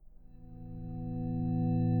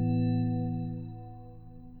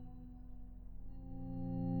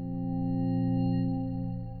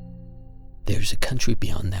there's a country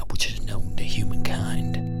beyond that which is known to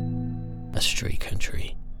humankind. A stray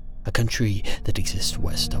country. A country that exists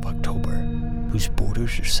west of October, whose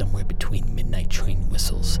borders are somewhere between midnight train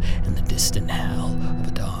whistles and the distant howl of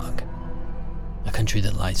a dog. A country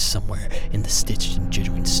that lies somewhere in the stitched and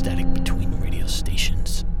jittering static between radio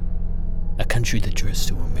stations. A country that drifts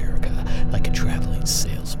to America like a traveling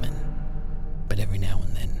salesman, but every now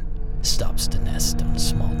and then stops to nest on a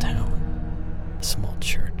small town, a small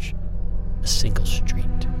church, a single street,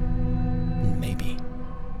 and maybe,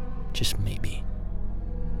 just maybe,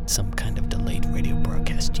 some kind of delayed radio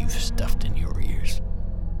broadcast you've stuffed in your ears.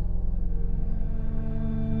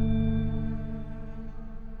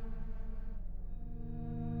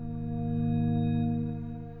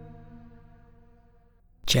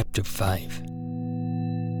 Chapter 5.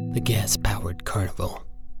 The Gas-Powered Carnival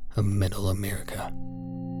of Middle America.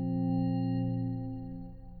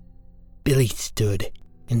 Billy stood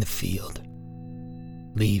in the field,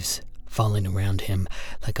 leaves falling around him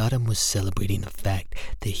like autumn was celebrating the fact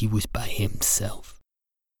that he was by himself.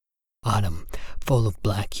 Autumn, full of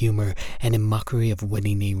black humor and in mockery of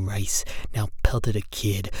wedding day rice, now pelted a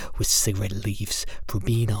kid with cigarette leaves for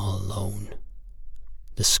being all alone.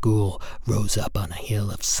 The school rose up on a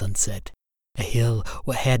hill of sunset, a hill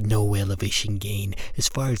what had no elevation gain as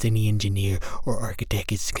far as any engineer or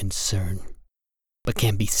architect is concerned, but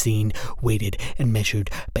can be seen, weighted, and measured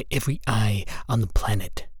by every eye on the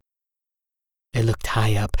planet. It looked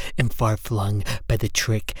high up and far-flung by the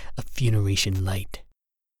trick of funeration light,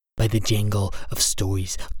 by the jangle of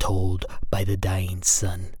stories told by the dying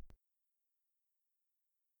sun.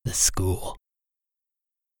 The school.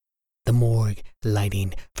 The morgue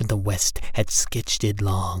lighting from the west had sketched it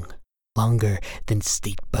longer than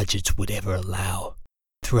state budgets would ever allow,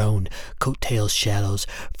 thrown coattail shadows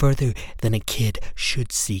further than a kid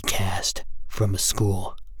should see cast from a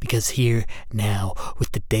school. Because here, now,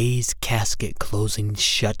 with the day's casket closing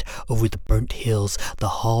shut over the burnt hills, the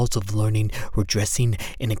halls of learning were dressing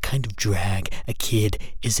in a kind of drag a kid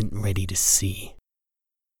isn't ready to see.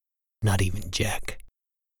 Not even Jack.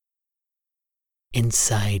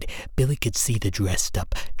 Inside, Billy could see the dressed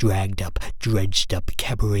up, dragged up, dredged up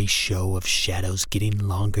cabaret show of shadows getting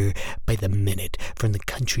longer by the minute from the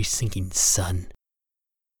country sinking sun.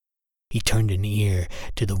 He turned an ear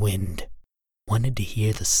to the wind. Wanted to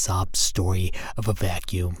hear the sob story of a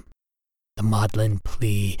vacuum, the maudlin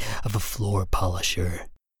plea of a floor polisher,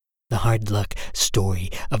 the hard luck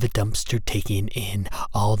story of a dumpster taking in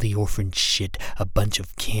all the orphan shit a bunch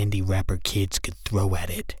of candy wrapper kids could throw at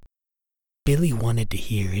it. Billy wanted to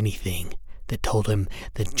hear anything that told him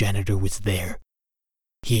the janitor was there,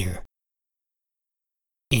 here,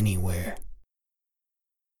 anywhere.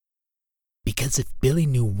 Because if Billy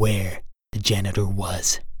knew where the janitor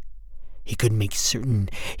was, he could make certain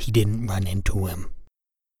he didn't run into him.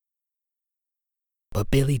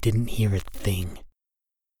 But Billy didn't hear a thing.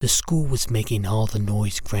 The school was making all the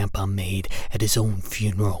noise Grandpa made at his own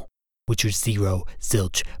funeral, which was zero,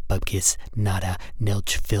 zilch, bupkis, nada,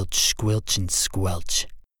 nilch, filch, squilch, and squelch.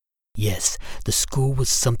 Yes, the school was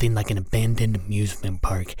something like an abandoned amusement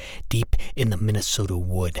park deep in the Minnesota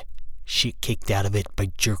wood, shit kicked out of it by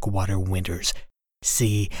jerkwater winters.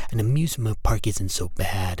 See, an amusement park isn't so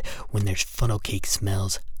bad when there's funnel cake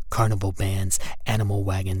smells, carnival bands, animal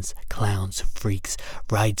wagons, clowns, freaks,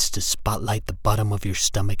 rides to spotlight the bottom of your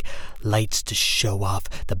stomach, lights to show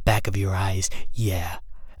off the back of your eyes. Yeah,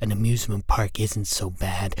 an amusement park isn't so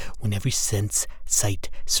bad when every sense,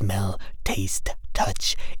 sight, smell, taste,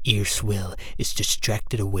 touch, ear swill is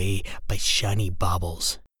distracted away by shiny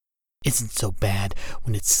baubles. Isn't so bad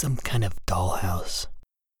when it's some kind of dollhouse.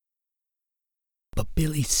 But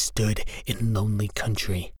Billy stood in lonely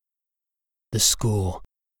country. The school,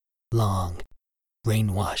 long,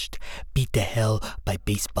 rain-washed, beat to hell by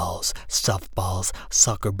baseballs, softballs,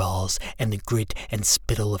 soccer balls, and the grit and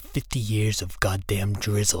spittle of 50 years of goddamn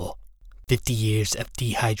drizzle. 50 years of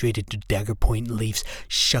dehydrated to dagger point leaves,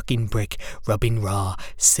 shucking brick, rubbing raw,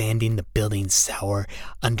 sanding the building sour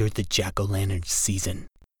under the jack-o'-lantern season.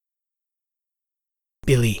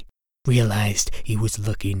 Billy realized he was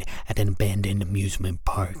looking at an abandoned amusement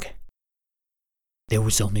park. There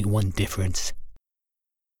was only one difference.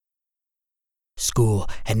 School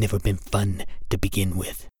had never been fun to begin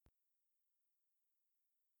with.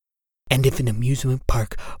 And if an amusement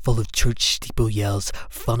park full of church steeple yells,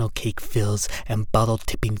 funnel cake fills, and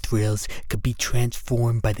bottle-tipping thrills could be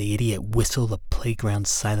transformed by the idiot whistle of playground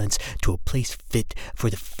silence to a place fit for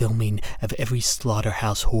the filming of every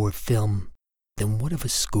slaughterhouse horror film, then what of a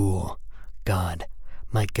school? God,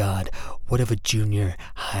 my God, what of a junior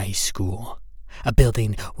high school? A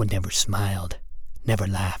building what never smiled, never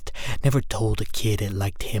laughed, never told a kid it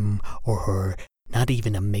liked him or her, not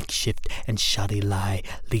even a makeshift and shoddy lie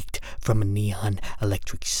leaked from a neon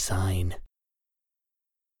electric sign.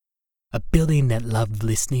 A building that loved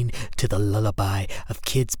listening to the lullaby of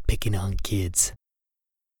kids picking on kids.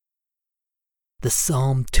 The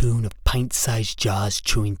psalm tune of pint-sized jaws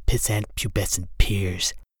chewing pissant pubescent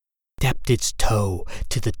peers. Tapped its toe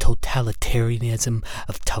to the totalitarianism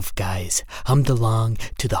of tough guys, hummed along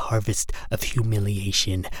to the harvest of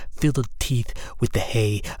humiliation, filled its teeth with the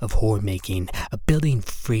hay of whore-making, a building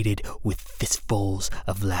freighted with fistfuls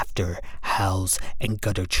of laughter, howls, and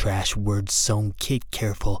gutter trash words sown kid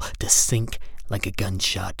careful to sink like a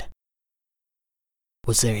gunshot.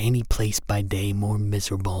 Was there any place by day more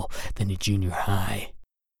miserable than a junior high?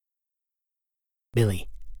 Billy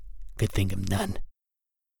could think of none.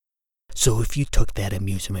 So if you took that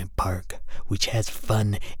amusement park, which has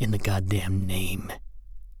fun in the goddamn name,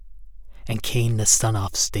 and cane the sun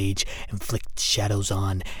off stage and flicked shadows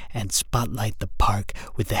on and spotlight the park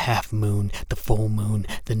with the half moon, the full moon,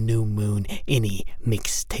 the new moon, any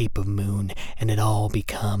mixed tape of moon, and it all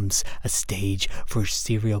becomes a stage for a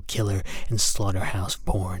serial killer and slaughterhouse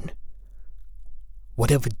porn.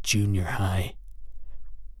 What of a junior high?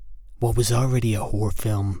 What was already a horror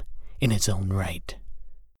film in its own right?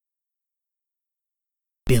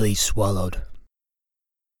 Billy swallowed.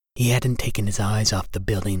 He hadn't taken his eyes off the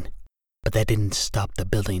building, but that didn't stop the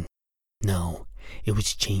building. No, it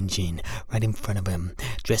was changing right in front of him,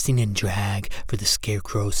 dressing in drag for the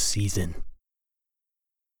scarecrow season.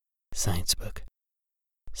 Science book.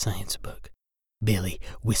 Science book, Billy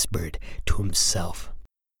whispered to himself.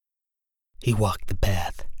 He walked the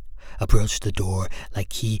path, approached the door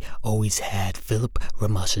like he always had Philip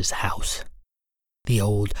Ramash's house. The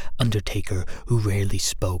old undertaker who rarely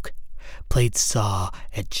spoke, played saw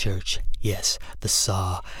at church, yes, the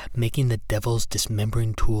saw, making the devil's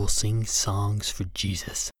dismembering tool sing songs for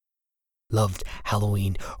Jesus. Loved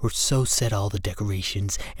Halloween, or so said all the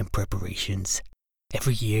decorations and preparations.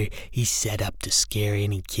 Every year he set up to scare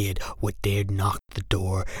any kid what dared knock the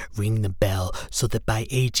door, ring the bell, so that by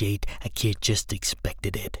age 8 a kid just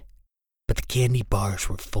expected it. But the candy bars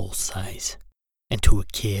were full size, and to a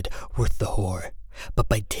kid worth the whore. But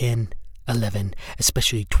by 10, 11,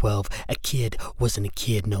 especially 12, a kid wasn't a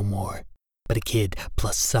kid no more, but a kid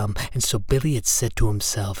plus some, and so Billy had said to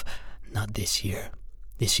himself, not this year.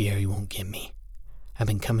 This year he won't get me. I've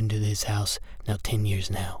been coming to this house now 10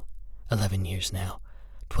 years now, 11 years now,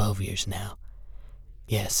 12 years now.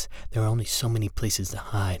 Yes, there are only so many places to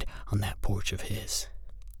hide on that porch of his.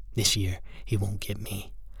 This year he won't get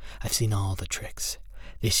me. I've seen all the tricks.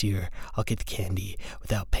 This year, I'll get the candy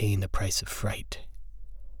without paying the price of fright.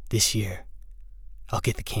 This year, I'll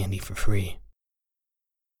get the candy for free.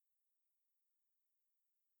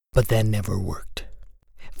 But that never worked.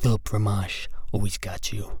 Philip Ramash always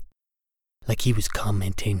got you. Like he was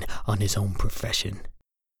commenting on his own profession.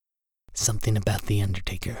 Something about the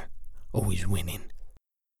undertaker always winning.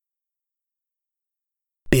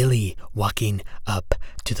 Billy walking up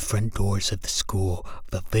to the front doors of the school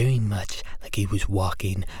felt very much like he was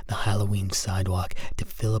walking the Halloween sidewalk to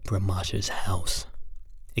Philip Ramash's house.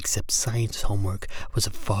 Except science homework was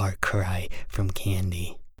a far cry from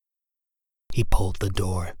candy. He pulled the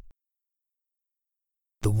door.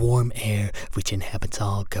 The warm air which inhabits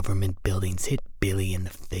all government buildings hit Billy in the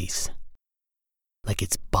face. Like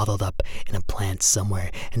it's bottled up in a plant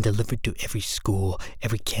somewhere and delivered to every school,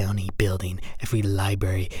 every county building, every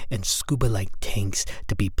library, and scuba-like tanks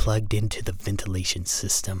to be plugged into the ventilation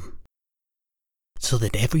system. So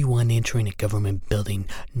that everyone entering a government building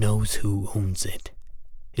knows who owns it,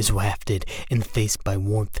 is wafted in the face by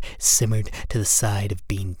warmth simmered to the side of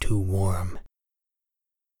being too warm.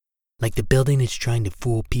 Like the building is trying to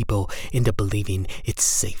fool people into believing it's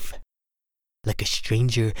safe. Like a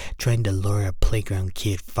stranger trying to lure a playground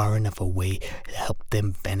kid far enough away to help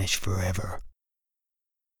them vanish forever.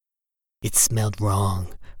 It smelled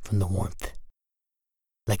wrong from the warmth.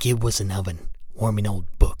 Like it was an oven warming old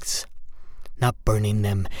books. Not burning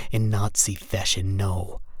them in Nazi fashion,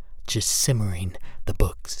 no. Just simmering the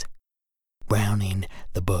books. Browning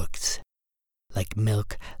the books. Like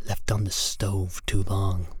milk left on the stove too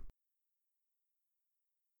long.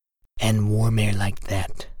 And warm air like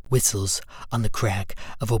that whistles on the crack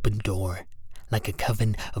of open door, like a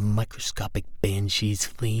coven of microscopic banshees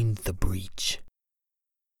fleeing the breach.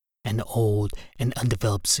 An old and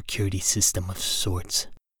undeveloped security system of sorts.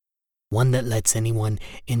 One that lets anyone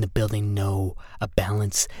in the building know a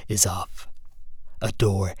balance is off. A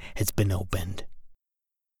door has been opened.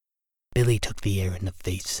 Billy took the air in the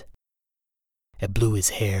face. It blew his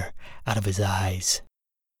hair out of his eyes.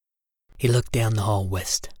 He looked down the hall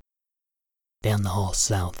west, down the hall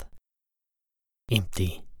south.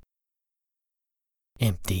 Empty.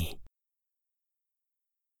 Empty.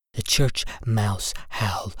 The church mouse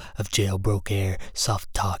howl of jailbroke air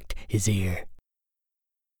soft-talked his ear.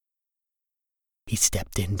 He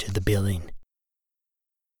stepped into the building.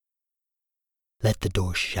 Let the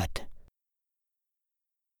door shut.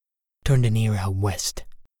 Turned an ear out west.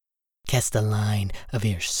 Cast a line of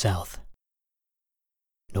ear south.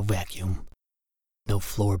 No vacuum. No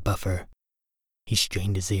floor buffer. He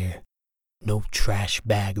strained his ear. No trash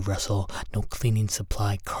bag rustle. No cleaning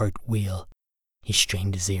supply cart wheel. He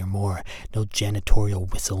strained his ear more. No janitorial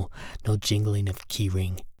whistle. No jingling of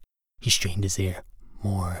keyring. He strained his ear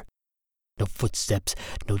more. No footsteps.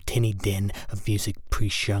 No tinny din of music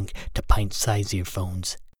pre-shrunk to pint-sized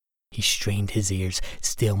earphones. He strained his ears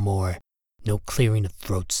still more. No clearing of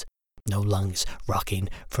throats. No lungs rocking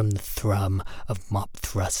from the thrum of mop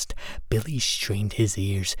thrust. Billy strained his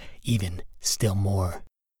ears even still more.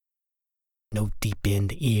 No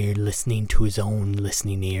deep-end ear listening to his own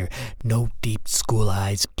listening ear. No deep school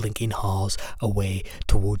eyes blinking halls away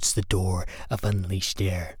towards the door of unleashed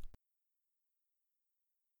air.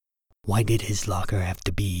 Why did his locker have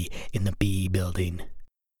to be in the B building?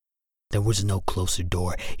 There was no closer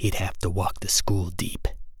door. He'd have to walk the school deep.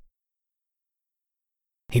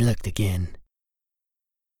 He looked again.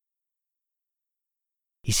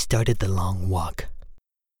 He started the long walk,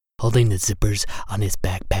 holding the zippers on his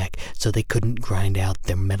backpack so they couldn't grind out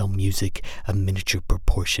their metal music of miniature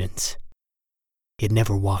proportions. He had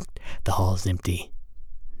never walked the halls empty.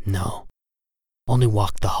 No, only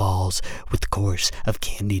walked the halls with chorus of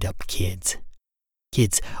candied-up kids.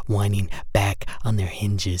 Kids whining back on their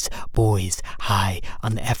hinges, boys high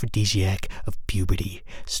on the aphrodisiac of puberty,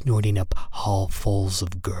 snorting up hallfuls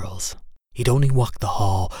of girls. He'd only walk the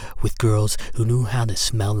hall with girls who knew how to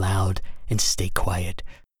smell loud and stay quiet.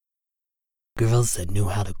 Girls that knew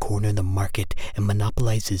how to corner the market and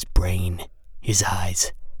monopolize his brain, his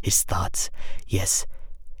eyes, his thoughts. Yes,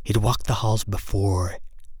 he'd walked the halls before,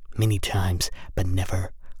 many times, but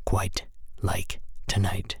never quite like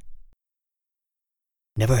tonight.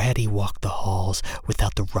 Never had he walked the halls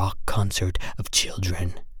without the rock concert of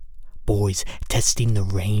children. Boys testing the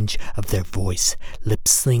range of their voice,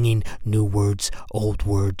 lip-slinging new words, old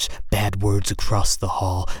words, bad words across the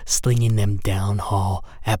hall, slinging them down hall,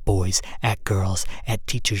 at boys, at girls, at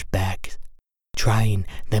teachers' backs, trying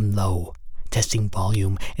them low, testing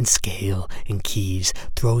volume and scale and keys,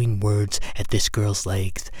 throwing words at this girl's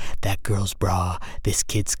legs, that girl's bra, this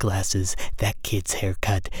kid's glasses, that kid's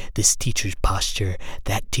haircut, this teacher's posture,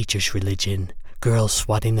 that teacher's religion. Girls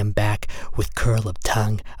swatting them back with curl of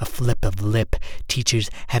tongue, a flip of lip, teachers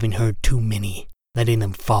having heard too many, letting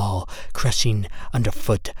them fall, crushing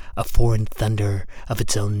underfoot a foreign thunder of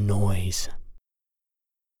its own noise.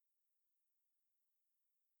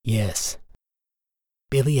 Yes,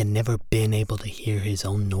 Billy had never been able to hear his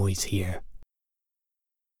own noise here.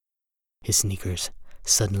 His sneakers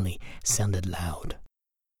suddenly sounded loud.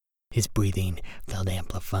 His breathing felt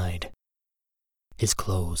amplified. His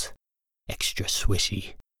clothes extra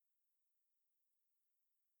swishy.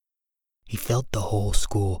 He felt the whole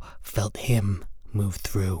school felt him move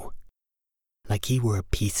through, like he were a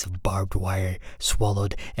piece of barbed wire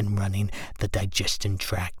swallowed and running the digestion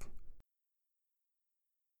tract.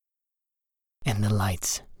 And the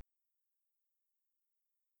lights.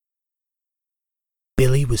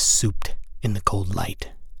 Billy was souped in the cold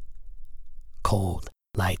light. Cold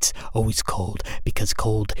lights, always cold, because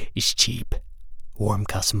cold is cheap. Warm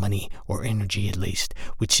costs money, or energy at least,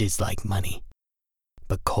 which is like money.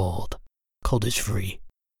 But cold is free.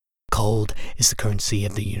 Cold is the currency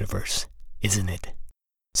of the universe, isn't it?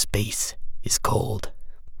 Space is cold.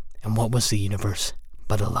 And what was the universe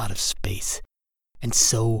but a lot of space? And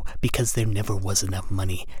so, because there never was enough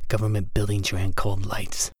money, government buildings ran cold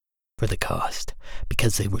lights for the cost,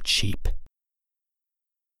 because they were cheap.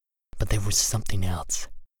 But there was something else.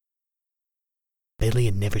 Billy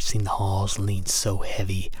had never seen the halls lean so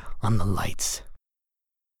heavy on the lights.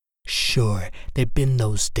 Sure, there'd been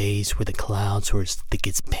those days where the clouds were as thick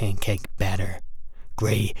as pancake batter,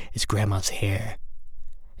 gray as Grandma's hair,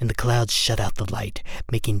 and the clouds shut out the light,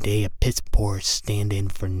 making day a piss-poor stand-in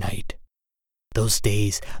for night. Those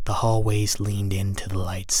days, the hallways leaned into the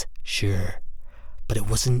lights, sure, but it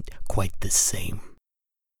wasn't quite the same.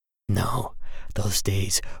 No, those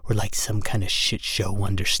days were like some kind of shit show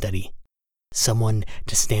understudy. Someone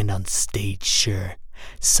to stand on stage, sure.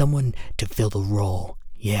 Someone to fill the role,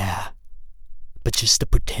 yeah. But just a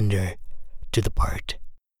pretender to the part.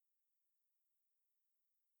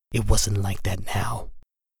 It wasn't like that now.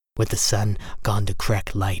 with the sun gone to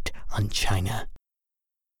crack light on China.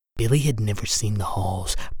 Billy had never seen the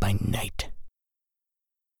halls by night.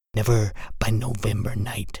 Never by November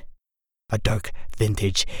night. A dark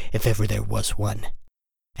vintage, if ever there was one.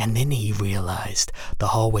 And then he realized the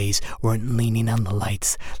hallways weren't leaning on the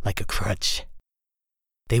lights like a crutch.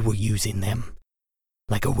 They were using them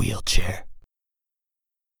like a wheelchair.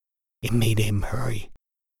 It made him hurry.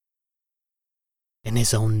 And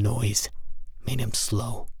his own noise made him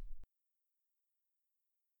slow.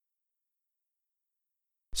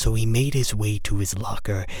 So he made his way to his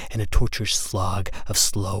locker in a torturous slog of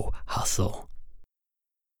slow hustle.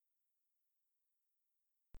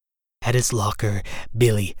 At his locker,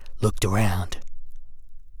 Billy looked around.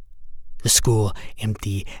 The school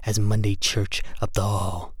empty as Monday church up the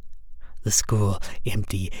hall. The school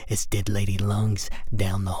empty as dead lady lungs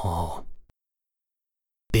down the hall.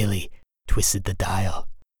 Billy twisted the dial.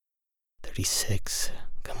 36,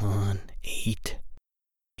 come on, 8.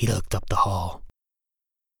 He looked up the hall.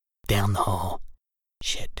 Down the hall.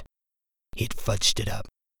 Shit. He had fudged it up.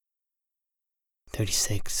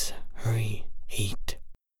 36, hurry, 8.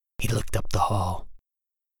 He looked up the hall.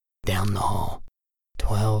 Down the hall.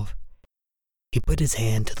 12. He put his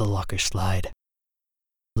hand to the locker slide.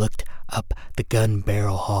 Looked up the gun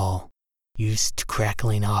barrel hall, used to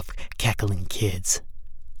crackling off cackling kids.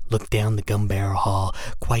 Looked down the gun barrel hall,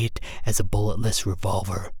 quiet as a bulletless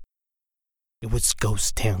revolver. It was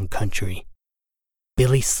ghost town country.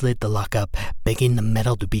 Billy slid the lock up, begging the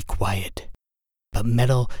metal to be quiet. But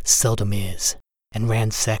metal seldom is, and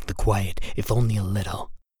ransacked the quiet, if only a little.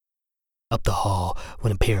 Up the hall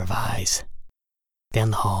went a pair of eyes. Down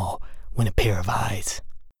the hall went a pair of eyes.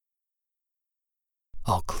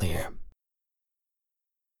 All clear.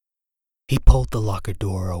 He pulled the locker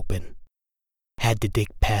door open. Had to dig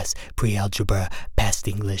past pre-algebra, past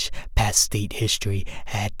English, past state history,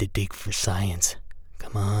 had to dig for science.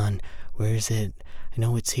 Come on, where is it? I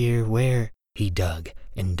know it's here, where? He dug,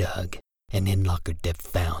 and in locker depth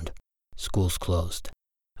found. School's closed,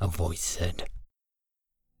 a voice said.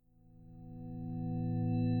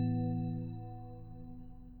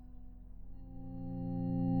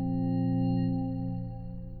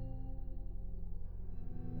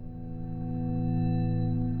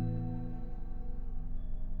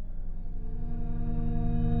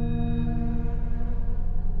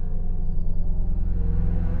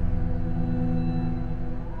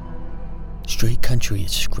 Straight Country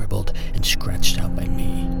is scribbled and scratched out by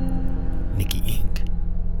me, Nicky Inc.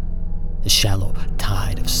 The shallow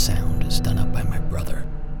tide of sound is done up by my brother.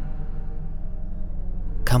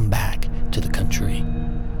 Come back to the country.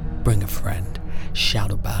 Bring a friend.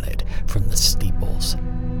 Shout about it from the steeples.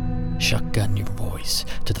 Shotgun your voice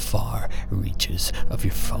to the far reaches of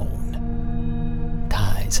your phone.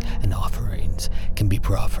 Tithes and offerings can be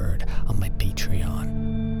proffered on my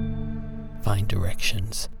Patreon. Find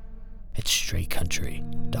directions at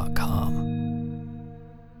straycountry.com.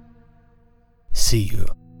 See you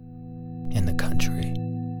in the country.